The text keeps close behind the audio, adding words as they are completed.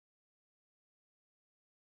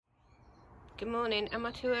Good morning. Am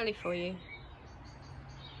I too early for you?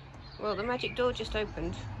 Well, the magic door just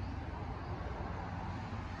opened.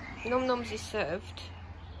 Nom Noms is served.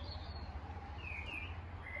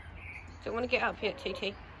 Don't want to get up yet,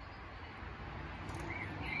 TT.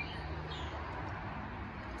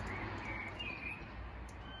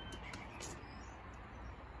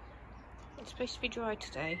 It's supposed to be dry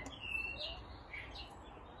today.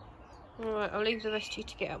 Alright, I'll leave the rest of you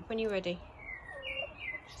to get up when you're ready.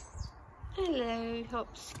 Hello,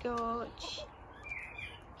 Hopscotch.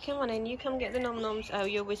 Come on in, you come get the Nom Noms. Oh,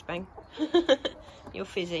 you're Wizzbang. You're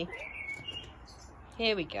Fizzy.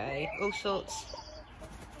 Here we go, Allsorts.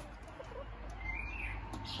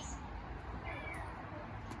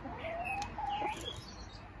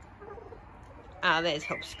 Ah, there's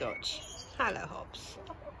Hopscotch. Hello, Hops.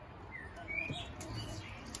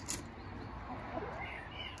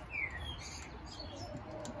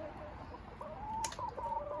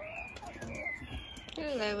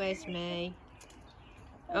 Hello, Esme.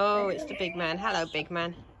 Oh, it's the big man. Hello, big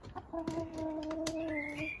man.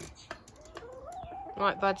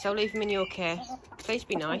 Right, buds, I'll leave him in your care. Please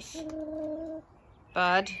be nice.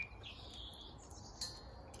 Bud.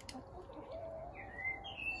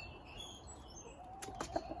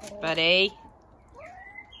 Buddy.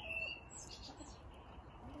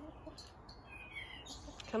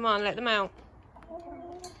 Come on, let them out.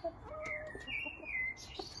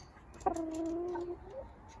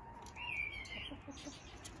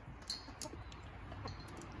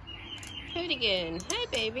 Hooligan. Hey,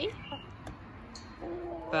 baby.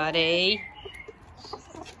 Buddy.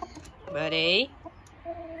 Buddy.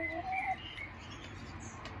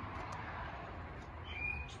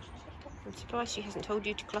 I'm surprised she hasn't told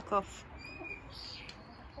you to clock off.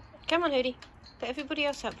 Come on, Hoodie. Let everybody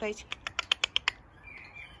else out, please.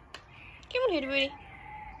 Come on, Hoodie, Woody.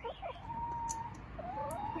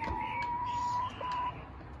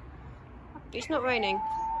 It's not raining.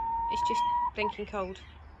 It's just blinking cold.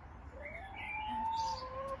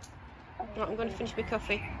 Right, I'm going to finish my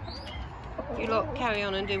coffee. You lot carry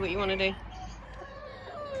on and do what you want to do.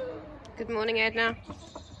 Good morning, Edna.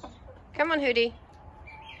 Come on, Hoodie.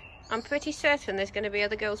 I'm pretty certain there's going to be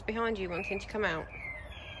other girls behind you wanting to come out.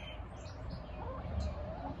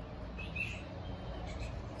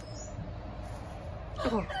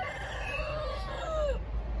 Oh.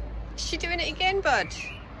 Is she doing it again, bud?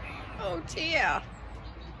 Oh dear.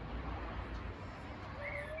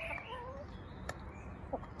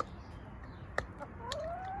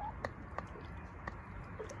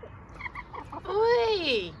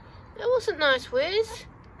 Oi! That wasn't nice, Wizz.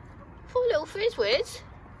 Poor little Fizzwizz.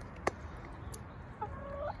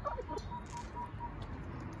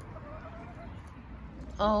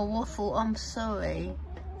 Oh, Waffle, I'm sorry,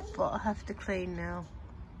 but I have to clean now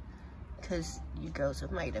because you girls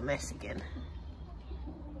have made a mess again.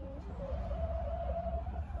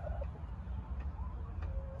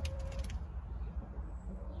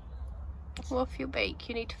 Well, if you bake,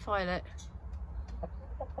 you need to file it.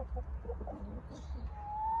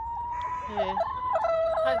 Yeah.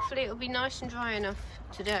 Hopefully it'll be nice and dry enough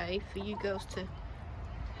today for you girls to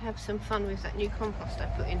have some fun with that new compost I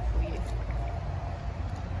put in for you.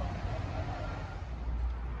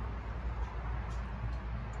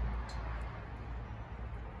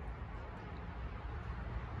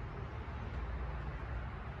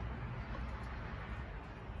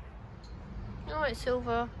 Alright,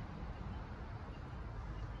 Silver.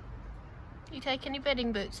 You take any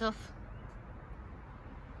bedding boots off?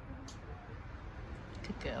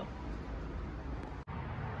 Good girl.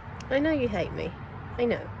 I know you hate me. I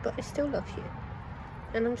know, but I still love you.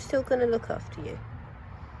 And I'm still going to look after you.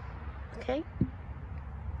 Okay?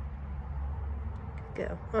 Good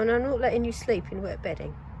girl. And I'm not letting you sleep in wet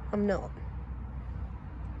bedding. I'm not.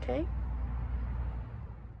 Okay?